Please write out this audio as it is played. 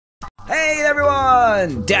Hey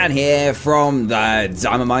everyone! Dan here from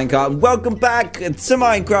TheDiamondMinecart. Welcome back to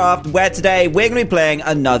Minecraft, where today we're going to be playing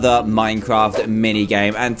another Minecraft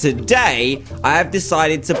minigame. And today, I have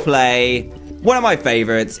decided to play one of my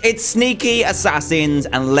favorites. It's Sneaky Assassins,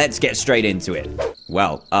 and let's get straight into it.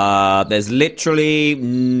 Well, there's literally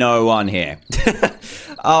no one here.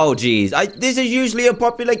 Oh, geez. This is usually a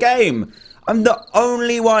popular game. I'm the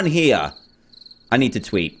only one here. I need to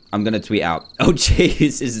tweet. I'm going to tweet out. Oh, jeez.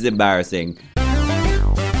 This is embarrassing.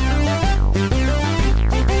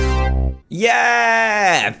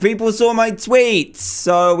 Yeah! People saw my tweets.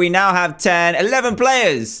 So we now have 10, 11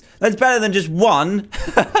 players. That's better than just one.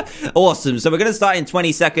 Awesome. So we're going to start in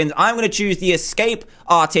 20 seconds. I'm going to choose the Escape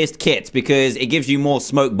Artist kit because it gives you more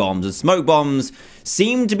smoke bombs. And smoke bombs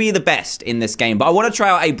seem to be the best in this game. But I want to try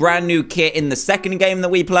out a brand new kit in the second game that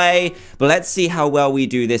we play. But let's see how well we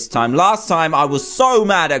do this time. Last time, I was so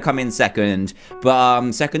mad at coming second.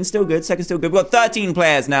 But second's still good. Second's still good. We've got 13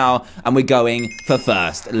 players now. And we're going for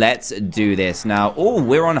first. Let's do this now. Oh,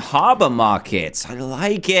 we're on Harbor Market. I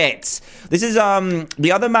like it. This is,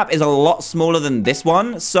 the other map is a lot smaller than this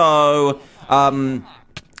one. So,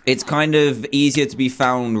 it's kind of easier to be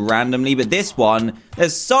found randomly, but this one,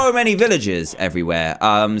 there's so many villagers everywhere,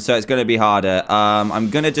 so it's going to be harder. I'm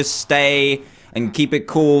going to just stay and keep it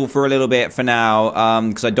cool for a little bit for now,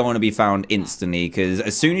 because I don't want to be found instantly, because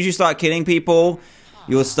as soon as you start killing people,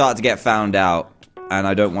 you'll start to get found out, and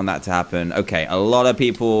I don't want that to happen. Okay, a lot of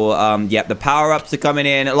people, yep, the power-ups are coming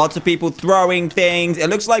in, lots of people throwing things. It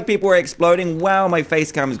looks like people are exploding. Wow, my face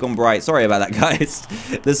cam has gone bright. Sorry about that, guys.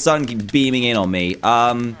 The sun keeps beaming in on me.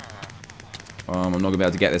 I'm not gonna be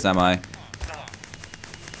able to get this, am I?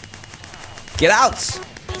 Get out!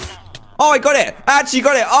 Oh, I got it! I actually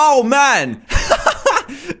got it! Oh, man!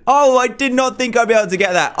 Oh, I did not think I'd be able to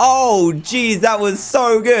get that. Oh, jeez, that was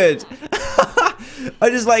so good. I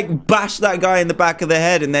just, like, bashed that guy in the back of the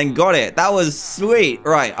head and then got it. That was sweet.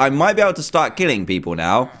 Right, I might be able to start killing people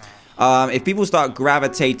now. If people start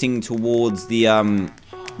gravitating towards the,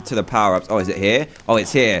 to the power-ups. Oh, is it here? Oh,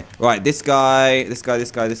 it's here. Right, this guy, this guy,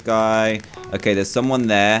 this guy, this guy. Okay, there's someone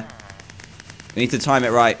there. We need to time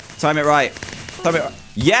it right. Time it right. Time it right.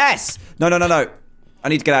 Yes! No, no, no, no. I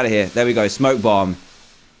need to get out of here. There we go. Smoke bomb.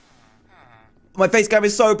 My face cam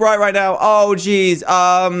is so bright right now. Oh, jeez.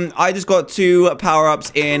 I just got 2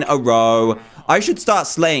 power-ups in a row. I should start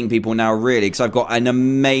slaying people now, really, because I've got an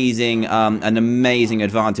amazing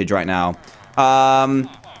advantage right now.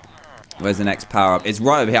 Where's the next power-up? It's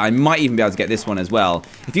right over here. I might even be able to get this one as well.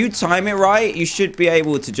 If you time it right, you should be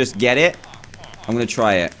able to just get it. I'm going to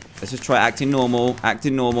try it. Let's just try acting normal,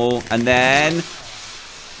 and then...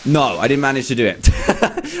 No, I didn't manage to do it.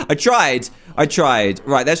 I tried.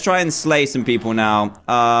 Right, let's try and slay some people now.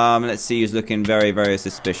 Let's see who's looking very, very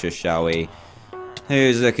suspicious, shall we?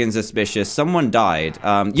 Who's looking suspicious? Someone died.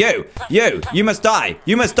 You must die.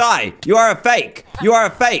 You must die. You are a fake. You are a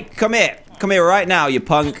fake. Come here. Come here right now, you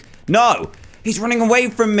punk. No, he's running away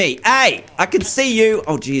from me. Hey, I can see you.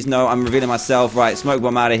 Oh, geez, no, I'm revealing myself. Right, smoke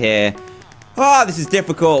bomb out of here. Oh, this is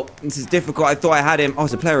difficult. This is difficult. I thought I had him. Oh,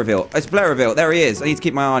 it's a player reveal. It's a player reveal. There he is. I need to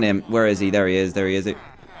keep my eye on him. Where is he? There he is. There he is.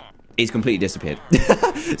 He's completely disappeared.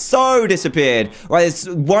 So disappeared. Right, there's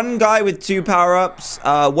one guy with 2 power-ups.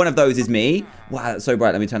 One of those is me. Wow, that's so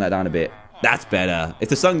bright. Let me turn that down a bit. That's better. If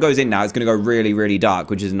the sun goes in now, it's going to go really, really dark,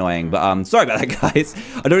 which is annoying. But, sorry about that, guys.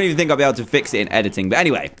 I don't even think I'll be able to fix it in editing. But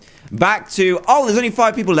anyway, back to... Oh, there's only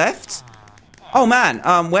 5 people left? Oh, man.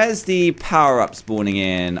 Where's the power-up spawning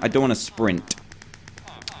in? I don't want to sprint.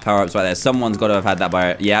 Power-ups right there. Someone's got to have had that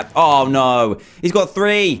by... Yeah. Oh, no. He's got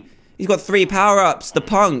 3. He's got 3 power-ups. The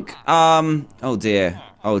punk. Oh, dear.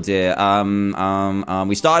 Oh, dear.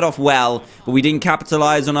 We started off well, but we didn't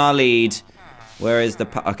capitalize on our lead. Where is the...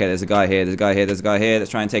 Okay, there's a guy here. There's a guy here. There's a guy here. Let's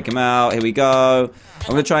try and take him out. Here we go. I'm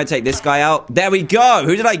going to try and take this guy out. There we go.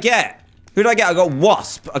 Who did I get? Who did I get? I got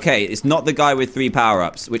Wasp. Okay, it's not the guy with 3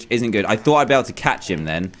 power-ups, which isn't good. I thought I'd be able to catch him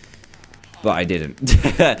then. But I didn't.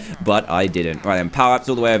 But I didn't. Right then, power-ups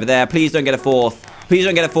all the way over there. Please don't get a 4th. Please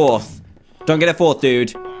don't get a 4th. Don't get a 4th,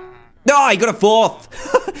 dude. No, he got a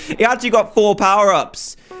 4th. He actually got 4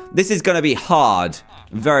 power-ups. This is going to be hard.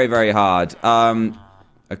 Very, very hard.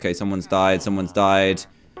 Okay, someone's died. Someone's died.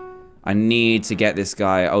 I need to get this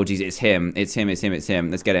guy. Oh, geez, it's him. It's him. It's him. It's him.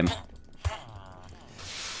 Let's get him.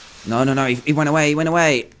 No, no, no. He went away. He went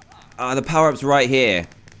away. The power-up's right here.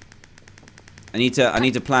 I need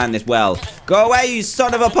to plan this well. Go away, you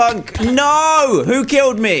son of a punk. No! Who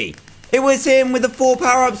killed me? It was him with the 4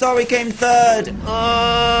 power-ups. Oh, he came 3rd.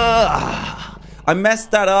 I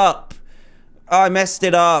messed that up. Oh, I messed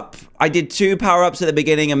it up. I did 2 power-ups at the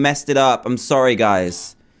beginning and messed it up. I'm sorry,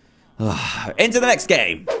 guys. Into the next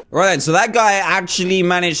game. Right then, so that guy actually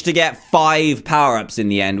managed to get 5 power-ups in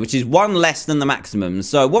the end, which is 1 less than the maximum.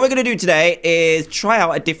 So what we're going to do today is try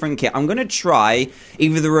out a different kit. I'm going to try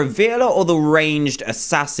either the Revealer or the Ranged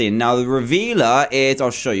Assassin. Now, the Revealer is,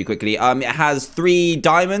 I'll show you quickly, it has 3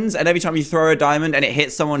 diamonds, and every time you throw a diamond and it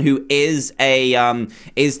hits someone who is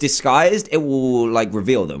is disguised, it will, like,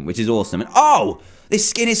 reveal them, which is awesome. And, oh, this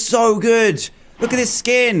skin is so good. Look at this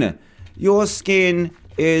skin. Your skin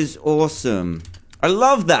is awesome. I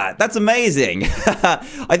love that. That's amazing.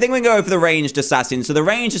 I think we can go for the Ranged Assassin. So the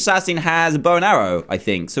Ranged Assassin has a bow and arrow, I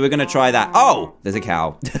think. So we're going to try that. Oh, there's a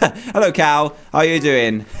cow. Hello, cow. How are you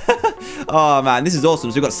doing? Oh, man, this is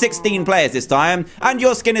awesome. So we've got 16 players this time. And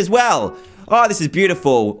your skin as well. Oh, this is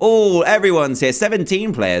beautiful. Oh, everyone's here.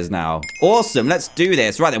 17 players now. Awesome. Let's do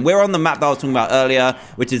this. Right then, we're on the map that I was talking about earlier,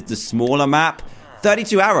 which is the smaller map.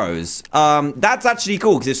 32 arrows. That's actually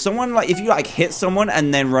cool, because if someone, like, if you, like, hit someone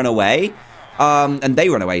and then run away... and they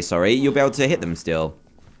run away, sorry, you'll be able to hit them still.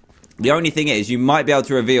 The only thing is, you might be able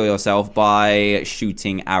to reveal yourself by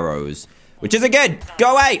shooting arrows, which isn't good.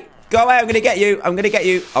 Go away. Go away. I'm going to get you. I'm going to get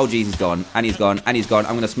you. Oh, jeez, he's gone. And he's gone. And he's gone.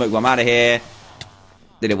 I'm going to smoke bomb out of here.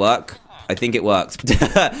 Did it work? I think it worked.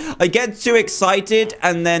 I get too excited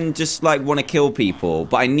and then just, like, want to kill people.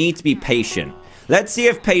 But I need to be patient. Let's see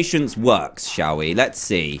if patience works, shall we? Let's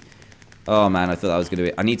see. Oh, man, I thought that was going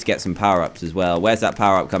to be... I need to get some power-ups as well. Where's that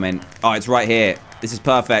power-up coming? Oh, it's right here. This is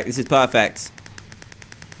perfect. This is perfect.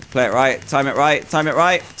 Play it right. Time it right. Time it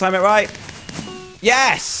right. Time it right.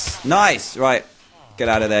 Yes! Nice. Right. Get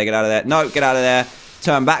out of there. Get out of there. No, get out of there.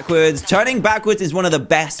 Turn backwards. Turning backwards is one of the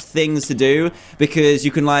best things to do because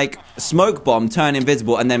you can, like, smoke bomb, turn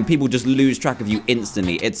invisible, and then people just lose track of you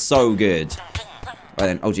instantly. It's so good. Right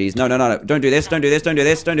then. Oh, geez. No, no, no, no. Don't do this. Don't do this. Don't do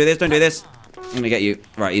this. Don't do this. Don't do this. I'm gonna get you.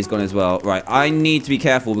 Right, he's gone as well. Right, I need to be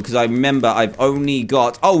careful because I remember I've only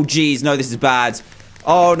got... Oh, geez. No, this is bad.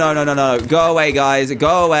 Oh, no, no, no, no. Go away, guys.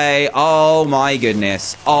 Go away. Oh, my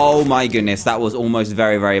goodness. Oh, my goodness. That was almost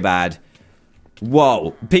very, very bad.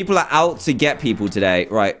 Whoa. People are out to get people today.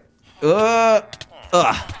 Right.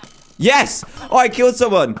 Yes! Oh, I killed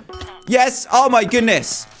someone. Yes. Oh, my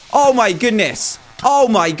goodness. Oh, my goodness. Oh,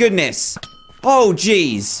 my goodness. Oh,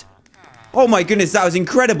 jeez. Oh my goodness, that was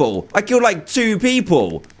incredible. I killed like 2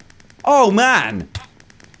 people. Oh man.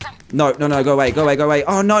 No, no, no, go away, go away, go away.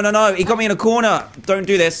 Oh no, no, no, he got me in a corner. Don't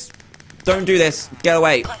do this. Don't do this. Get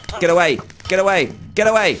away. Get away. Get away. Get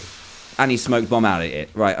away. And he smoked bomb out of it.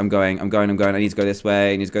 Right, I'm going. I need to go this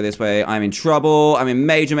way. I need to go this way. I'm in trouble. I'm in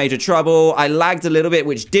major, major trouble. I lagged a little bit,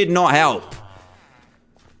 which did not help.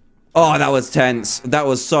 Oh, that was tense. That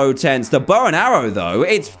was so tense. The bow and arrow, though,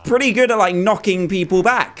 it's pretty good at, like, knocking people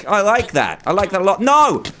back. I like that. I like that a lot.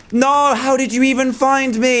 No! No! How did you even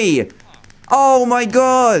find me? Oh, my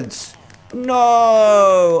God.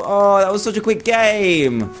 No! Oh, that was such a quick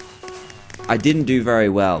game. I didn't do very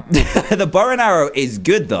well. The bow and arrow is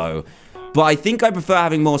good, though. But I think I prefer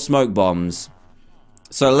having more smoke bombs.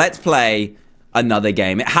 So let's play... another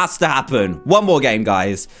game. It has to happen. One more game,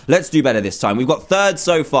 guys. Let's do better this time. We've got 3rd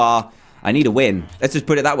so far. I need a win. Let's just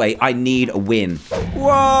put it that way. I need a win.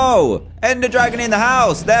 Whoa! Ender Dragon in the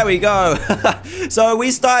house. There we go. So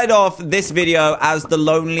we started off this video as the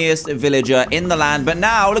loneliest villager in the land. But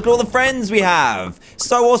now, look at all the friends we have.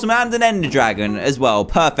 So awesome. And an Ender Dragon as well.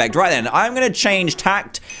 Perfect. Right then, I'm going to change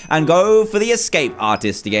tact and go for the escape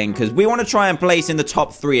artist again. Because we want to try and place in the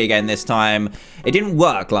top 3 again this time. It didn't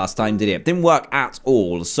work last time, did it? It didn't work at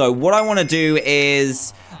all. So what I want to do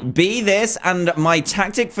is... be this, and my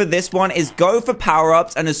tactic for this one is go for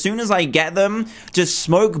power-ups, and as soon as I get them, just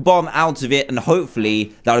smoke bomb out of it, and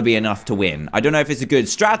hopefully that'll be enough to win. I don't know if it's a good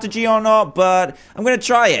strategy or not, but I'm gonna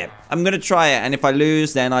try it. I'm gonna try it, and if I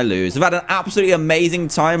lose, then I lose. I've had an absolutely amazing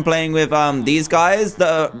time playing with these guys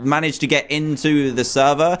that managed to get into the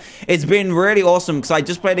server. It's been really awesome, because I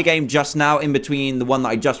just played a game just now in between the one that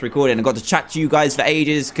I just recorded, and I got to chat to you guys for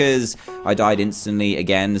ages, because I died instantly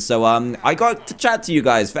again. So, I got to chat to you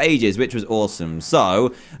guys for ages, which was awesome.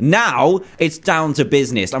 So, now, it's down to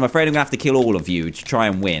business. I'm afraid I'm gonna have to kill all of you to try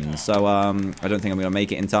and win. So, I don't think I'm gonna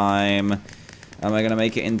make it in time. Am I gonna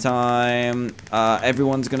make it in time?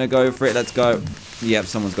 Everyone's gonna go for it. Let's go. Yep,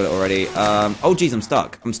 someone's got it already. Oh, geez, I'm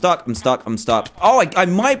stuck. I'm stuck. I'm stuck. I'm stuck. Oh, I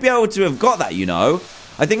might be able to have got that, you know.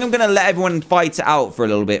 I think I'm gonna let everyone fight it out for a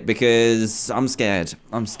little bit because I'm scared.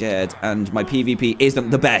 I'm scared, and my PvP isn't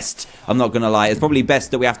the best. I'm not gonna lie. It's probably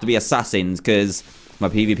best that we have to be assassins because my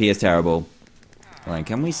PvP is terrible. Right,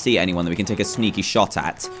 can we see anyone that we can take a sneaky shot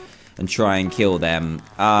at and try and kill them?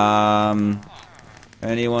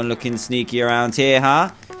 Anyone looking sneaky around here, huh?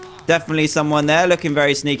 Definitely someone there looking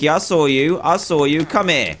very sneaky. I saw you. I saw you. Come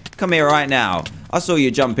here. Come here right now. I saw you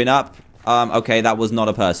jumping up. Okay, that was not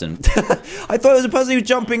a person. I thought it was a person who was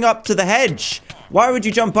jumping up to the hedge. Why would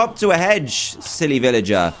you jump up to a hedge, silly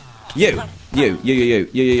villager? You.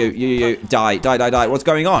 Die. What's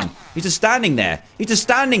going on? He's just standing there.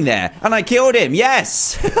 And I killed him.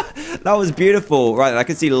 Yes. That was beautiful. Right, I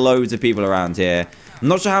can see loads of people around here. I'm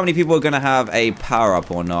not sure how many people are going to have a power-up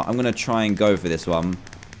or not. I'm going to try and go for this one.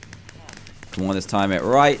 Come on, let's time it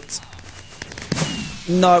right.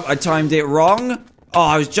 No, I timed it wrong. Oh,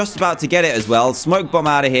 I was just about to get it as well. Smoke bomb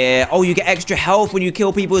out of here. Oh, you get extra health when you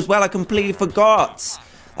kill people as well. I completely forgot.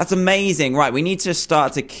 That's amazing. Right, we need to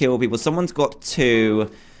start to kill people. Someone's got 2.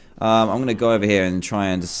 I'm going to go over here and try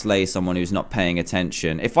and slay someone who's not paying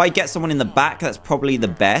attention. If I get someone in the back, that's probably the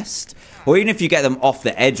best. Or even if you get them off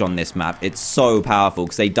the edge on this map, it's so powerful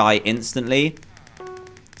because they die instantly.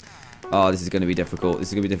 Oh, this is going to be difficult.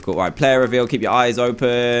 Right, player reveal. Keep your eyes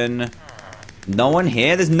open. No one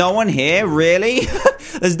here? There's no one here? Really?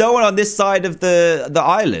 There's no one on this side of the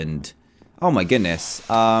island. Oh, my goodness.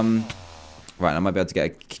 Right, I might be able to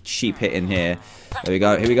get a cheap hit in here. Here we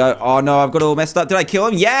go. Oh, no, I've got it all messed up. Did I kill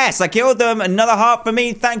him? Yes, I killed them. Another heart for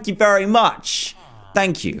me. Thank you very much.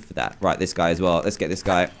 Thank you for that. Right, this guy as well. Let's get this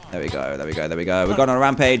guy. There we go. We're going on a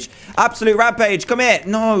rampage. Absolute rampage. Come here.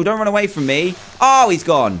 No, don't run away from me. Oh, he's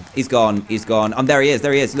gone. There he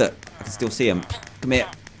is. Look, I can still see him. Come here.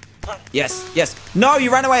 Yes. No,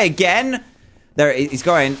 you ran away again. There, he's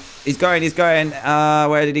going. Where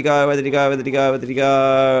did he go?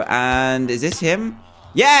 And is this him?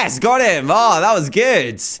 Yes, got him. Oh, that was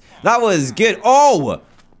good. Oh,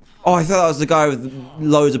 I thought that was the guy with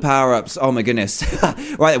loads of power-ups. Oh, my goodness.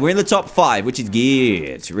 Right, we're in the top 5, which is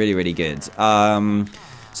good. Really, really good.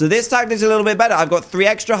 So this tactic's a little bit better. I've got 3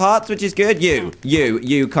 extra hearts, which is good.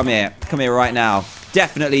 You, come here. Come here right now.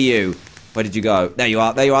 Definitely you. Where did you go? There you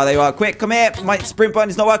are. Quick, come here. My sprint button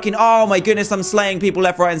is not working. Oh, my goodness. I'm slaying people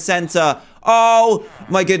left, right, and center. Oh,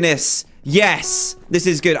 my goodness. Yes. This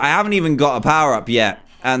is good. I haven't even got a power-up yet.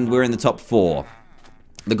 And we're in the top 4.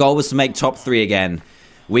 The goal was to make top 3 again.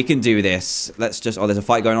 We can do this. Let's just... Oh, there's a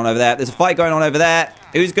fight going on over there.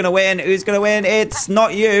 Who's going to win? It's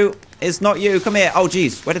not you. Come here. Oh,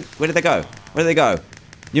 jeez. Where did they go?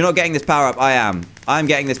 You're not getting this power-up. I am. I'm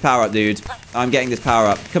getting this power-up, dude. Come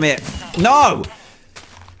here. No!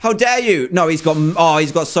 How dare you? No, he's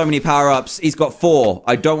got so many power-ups. He's got 4.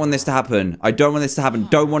 I don't want this to happen. Don't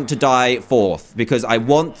want to die 4th. Because I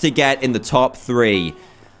want to get in the top 3.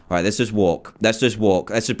 Alright, let's just walk. Let's just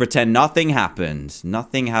pretend nothing happened.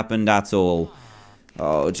 Nothing happened at all.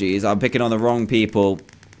 Oh, jeez. I'm picking on the wrong people.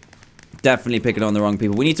 Definitely picking on the wrong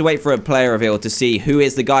people. We need to wait for a player reveal to see who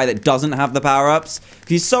is the guy that doesn't have the power-ups. Because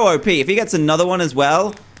he's so OP. If he gets another one as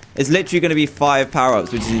well, it's literally going to be 5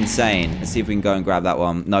 power-ups, which is insane. Let's see if we can go and grab that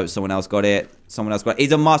one. No, someone else got it.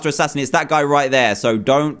 He's a master assassin. It's that guy right there. So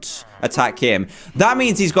don't attack him. That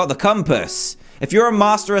means he's got the compass. If you're a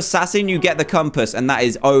master assassin, you get the compass, and that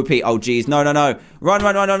is OP. Oh, jeez. No.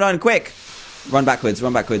 Run, quick. Run backwards.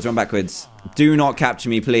 Do not capture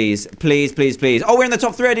me, please. Please. Oh, we're in the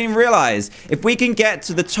top 3. I didn't even realize. If we can get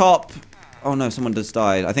to the top... Oh, no, someone just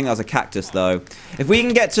died. I think that was a cactus, though. If we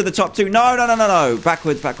can get to the top 2... No.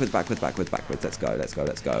 Backwards. Let's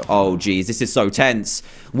go. Oh, jeez. This is so tense.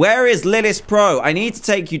 Where is Lilith Pro? I need to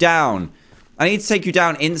take you down.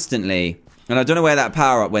 Instantly. And I don't know where that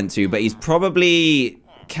power-up went to, but he's probably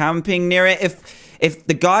camping near it. If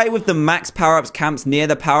the guy with the max power-ups camps near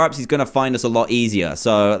the power-ups, he's going to find us a lot easier.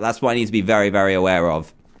 So that's what I need to be very, very aware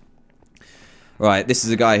of. Right, this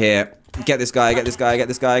is a guy here. Get this guy.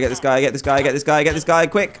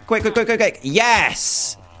 Quick.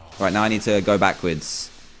 Yes! Right, now I need to go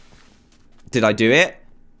backwards. Did I do it?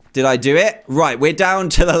 Right, we're down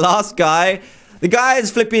to the last guy. The guy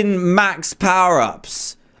is flipping max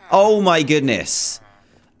power-ups. Oh my goodness.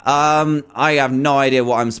 I have no idea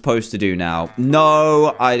what I'm supposed to do now.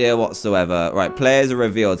 No idea whatsoever. Right, players are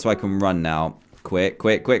revealed so I can run now. Quick.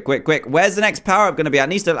 Where's the next power-up going to be? At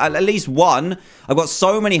least 1. I've got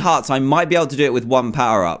so many hearts, I might be able to do it with 1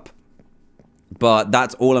 power-up. But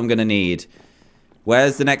that's all I'm going to need.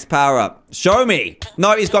 Where's the next power-up? Show me!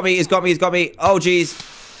 No, he's got me. Oh,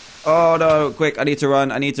 jeez. Oh, no. Quick, I need to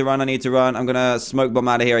run. I'm going to smoke bomb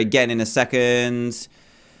out of here again in a second.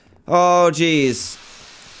 Oh, jeez.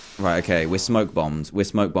 Right, okay. We're smoke bombed.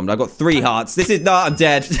 I got 3 hearts. This is... No, I'm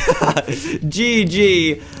dead.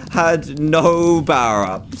 GG. Had no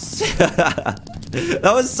power-ups.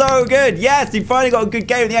 That was so good. Yes, he finally got a good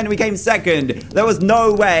game in the end. We came second. There was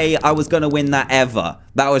no way I was going to win that ever.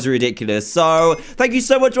 That was ridiculous. So, thank you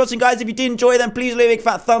so much for watching, guys. If you did enjoy, then please leave a big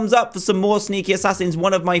fat thumbs up for some more Sneaky Assassins.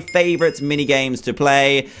 One of my favorite mini games to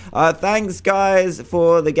play. Thanks, guys,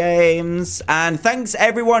 for the games. And thanks,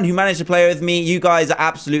 everyone who managed to play with me. You guys are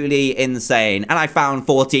absolutely insane. And I found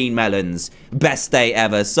 14 melons. Best day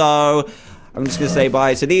ever. So, I'm just going to say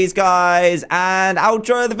bye to these guys and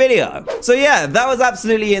outro the video. So yeah, that was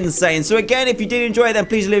absolutely insane. So again, if you did enjoy it, then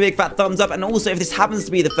please leave a big fat thumbs up. And also, if this happens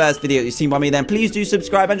to be the first video you've seen by me, then please do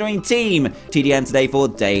subscribe and join Team TDM today for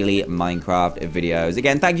daily Minecraft videos.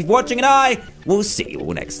 Again, thank you for watching, and I will see you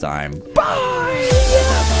all next time. Bye!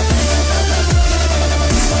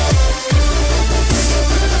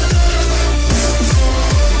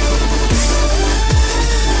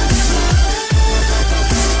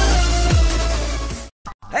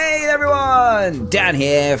 Hey everyone, Dan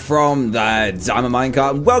here from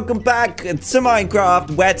TheDiamondMinecart. Welcome back to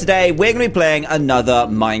Minecraft, where today we're going to be playing another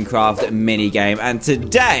Minecraft minigame. And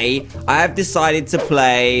today I have decided to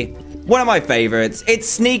play one of my favorites. It's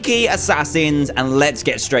Sneaky Assassins, and let's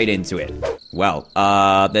get straight into it. Well,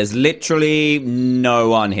 there's literally no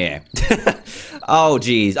one here. Oh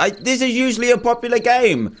geez, this is usually a popular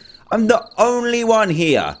game. I'm the only one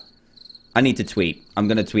here. I need to tweet. I'm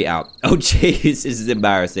going to tweet out. Oh, jeez. This is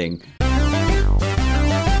embarrassing.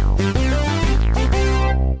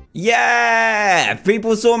 Yeah!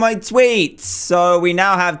 People saw my tweets. So we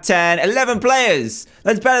now have 11 players.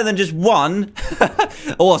 That's better than just one.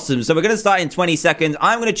 Awesome. So we're going to start in 20 seconds.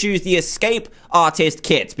 I'm going to choose the Escape Artist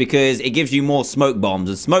kit because it gives you more smoke bombs.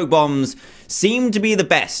 And smoke bombs seem to be the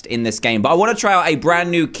best in this game. But I want to try out a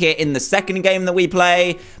brand new kit in the second game that we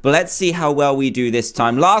play. But let's see how well we do this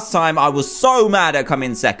time. Last time, I was so mad at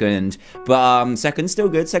coming second. But second's still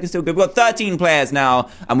good. Second's still good. We've got 13 players now.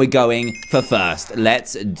 And we're going for first.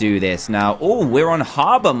 Let's do this now. Oh, we're on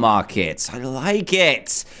Harbor Market. I like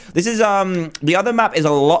it. This is, the other map is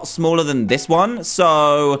a lot smaller than this one.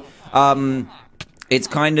 So, it's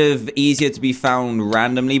kind of easier to be found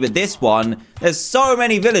randomly, but this one, there's so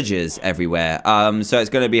many villagers everywhere, so it's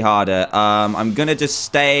going to be harder. I'm going to just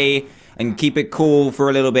stay and keep it cool for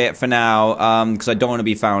a little bit for now, because I don't want to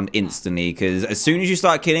be found instantly, because as soon as you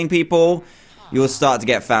start killing people, you'll start to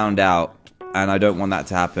get found out, and I don't want that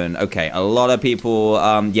to happen. Okay, a lot of people,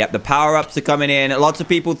 yep, the power-ups are coming in, lots of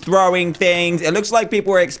people throwing things. It looks like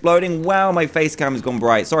people are exploding. Wow, my face cam has gone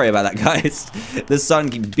bright. Sorry about that, guys. The sun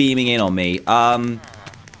keeps beaming in on me. I'm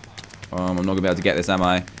not gonna be able to get this, am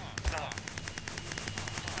I?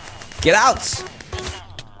 Get out!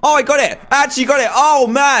 Oh, I got it! I actually got it! Oh,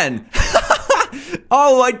 man!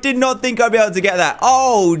 Oh, I did not think I'd be able to get that.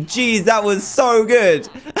 Oh, jeez, that was so good.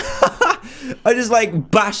 I just,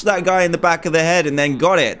 like, bashed that guy in the back of the head and then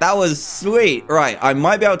got it. That was sweet. Right, I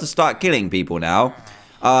might be able to start killing people now.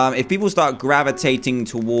 If people start gravitating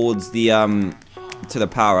towards the, to the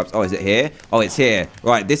power-ups. Oh, is it here? Oh, it's here.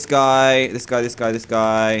 Right, this guy, this guy, this guy, this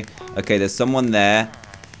guy. Okay, there's someone there.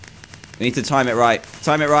 We need to time it right.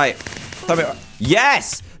 Time it right. Time it right.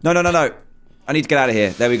 Yes! No, no, no, no. I need to get out of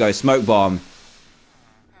here. There we go. Smoke bomb.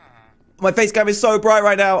 My face cam is so bright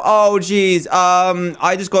right now. Oh, jeez.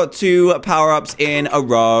 I just got 2 power-ups in a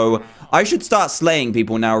row. I should start slaying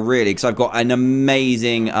people now, really, because I've got an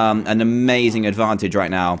amazing advantage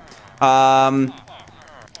right now.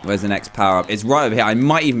 Where's the next power-up? It's right over here. I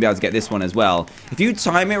might even be able to get this one as well. If you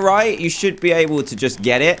time it right, you should be able to just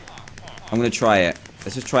get it. I'm going to try it.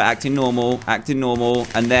 Let's just try acting normal,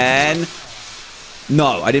 and then...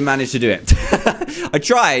 No, I didn't manage to do it. I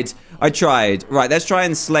tried. Right, let's try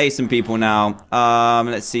and slay some people now.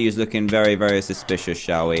 Let's see who's looking very, very suspicious,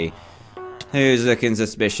 shall we? Who's looking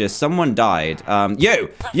suspicious? Someone died.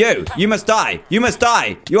 You must die. You must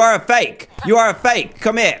die. You are a fake. You are a fake.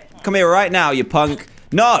 Come here. Come here right now, you punk.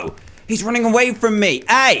 No. He's running away from me.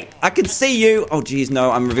 Hey, I can see you. Oh, geez,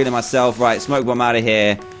 no. I'm revealing myself. Right, smoke bomb out of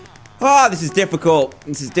here. Oh, this is difficult.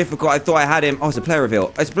 This is difficult. I thought I had him. Oh, it's a player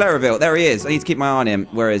reveal. It's a player reveal. There he is. I need to keep my eye on him.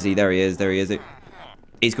 Where is he? There he is. There he is.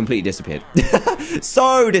 He's completely disappeared.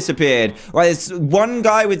 So disappeared. Right, there's one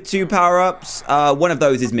guy with 2 power-ups. One of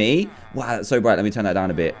those is me. Wow, that's so bright. Let me turn that down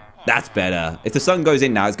a bit. That's better. If the sun goes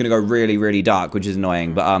in now, it's going to go really, really dark, which is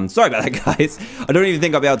annoying. But sorry about that, guys. I don't even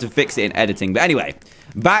think I'll be able to fix it in editing. But anyway,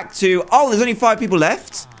 back to... Oh, there's only 5 people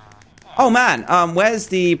left? Oh, man. Where's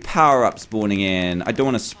the power-up spawning in? I don't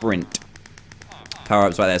want to sprint.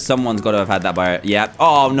 Power-ups right there. Someone's got to have had that by... Yeah.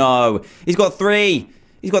 Oh, no. He's got 3.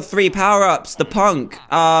 He's got 3 power-ups. The punk.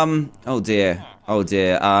 Oh, dear. Oh,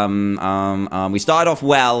 dear. We started off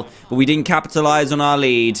well, but we didn't capitalize on our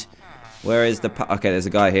lead. Where is the... Okay, there's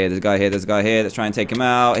a guy here. There's a guy here. There's a guy here. Let's try and take him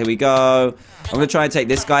out. Here we go. I'm going to try and take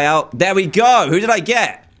this guy out. There we go. Who did I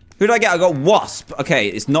get? Who did I get? I got Wasp. Okay,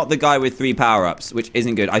 it's not the guy with 3 power-ups, which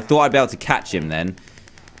isn't good. I thought I'd be able to catch him then.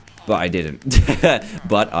 But I didn't.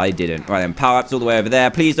 But I didn't. Right then, power-ups all the way over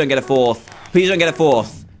there. Please don't get a 4th. Please don't get a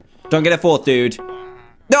 4th. Don't get a 4th, dude.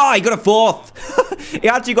 No, he got a 4th. He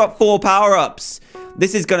actually got 4 power-ups.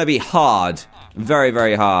 This is going to be hard. Very,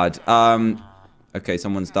 very hard. Okay,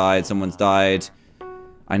 someone's died. Someone's died.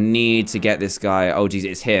 I need to get this guy. Oh, geez,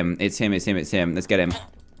 it's him. It's him. It's him. It's him. Let's get him.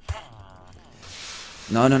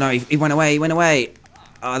 No, no, no. He went away. He went away.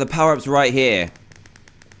 The power-up's right here.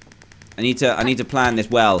 I need to plan this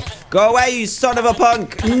well. Go away, you son of a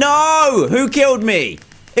punk. No! Who killed me?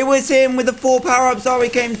 It was him with the 4 power-ups. Oh, he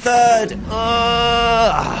came 3rd.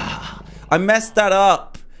 I messed that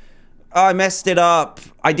up. I messed it up.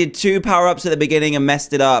 I did 2 power-ups at the beginning and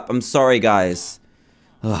messed it up. I'm sorry, guys.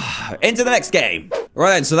 Into the next game.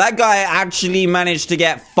 Right then, so that guy actually managed to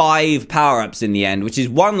get 5 power-ups in the end, which is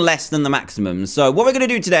 1 less than the maximum. So what we're going to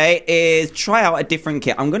do today is try out a different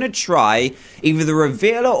kit. I'm going to try either the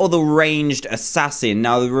Revealer or the Ranged Assassin.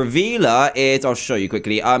 Now, the Revealer is, I'll show you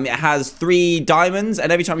quickly, it has 3 diamonds,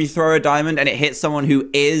 and every time you throw a diamond and it hits someone who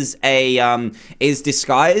is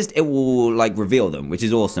disguised, it will, like, reveal them, which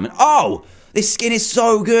is awesome. And, oh! This skin is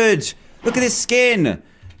so good! Look at this skin!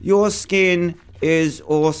 Your skin is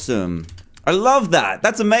awesome. I love that.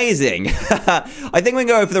 That's amazing. I think we can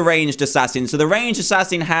go for the Ranged Assassin. So the Ranged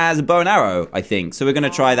Assassin has a bow and arrow, I think. So we're going to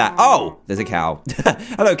try that. Oh, there's a cow.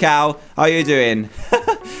 Hello, cow. How are you doing?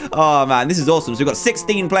 Oh, man, this is awesome. So we've got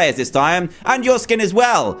 16 players this time. And your skin as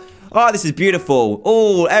well. Oh, this is beautiful.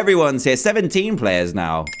 Oh, everyone's here. 17 players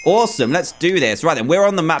now. Awesome. Let's do this. Right then, we're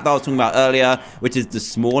on the map that I was talking about earlier, which is the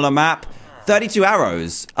smaller map. 32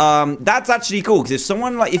 arrows. That's actually cool, because if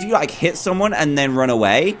someone, like, if you, like, hit someone and then run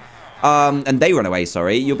away, and they run away,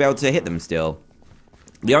 sorry, you'll be able to hit them still.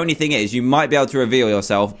 The only thing is, you might be able to reveal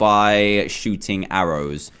yourself by shooting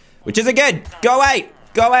arrows, which isn't good. Go away.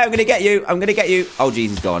 Go away. I'm going to get you. I'm going to get you. Oh, jeez,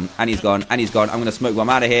 he's gone. And he's gone. And he's gone. I'm going to smoke bomb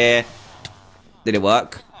out of here. Did it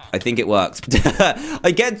work? I think it worked.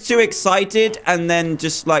 I get too excited and then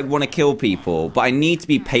just, like, want to kill people, but I need to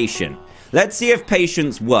be patient. Let's see if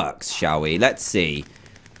patience works, shall we? Let's see.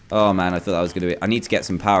 Oh, man, I thought that was going to be... I need to get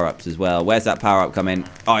some power-ups as well. Where's that power-up coming?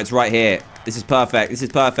 Oh, it's right here. This is perfect. This is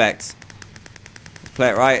perfect. Let's play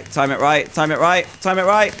it right. Time it right. Time it right. Time it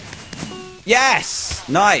right. Yes!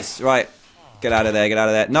 Nice. Right. Get out of there. Get out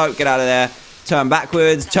of there. No, get out of there. Turn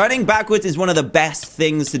backwards. Turning backwards is one of the best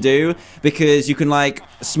things to do because you can, like,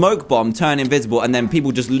 smoke bomb, turn invisible, and then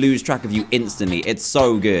people just lose track of you instantly. It's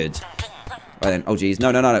so good. Right then. Oh, geez.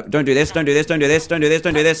 No, no, no, no. Don't do this. Don't do this. Don't do this. Don't do this.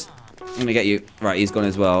 Don't do this. I'm gonna get you. Right, he's gone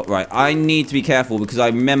as well. Right, I need to be careful because I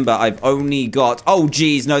remember I've only got... Oh,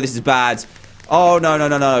 geez. No, this is bad. Oh, no, no,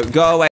 no, no. Go away.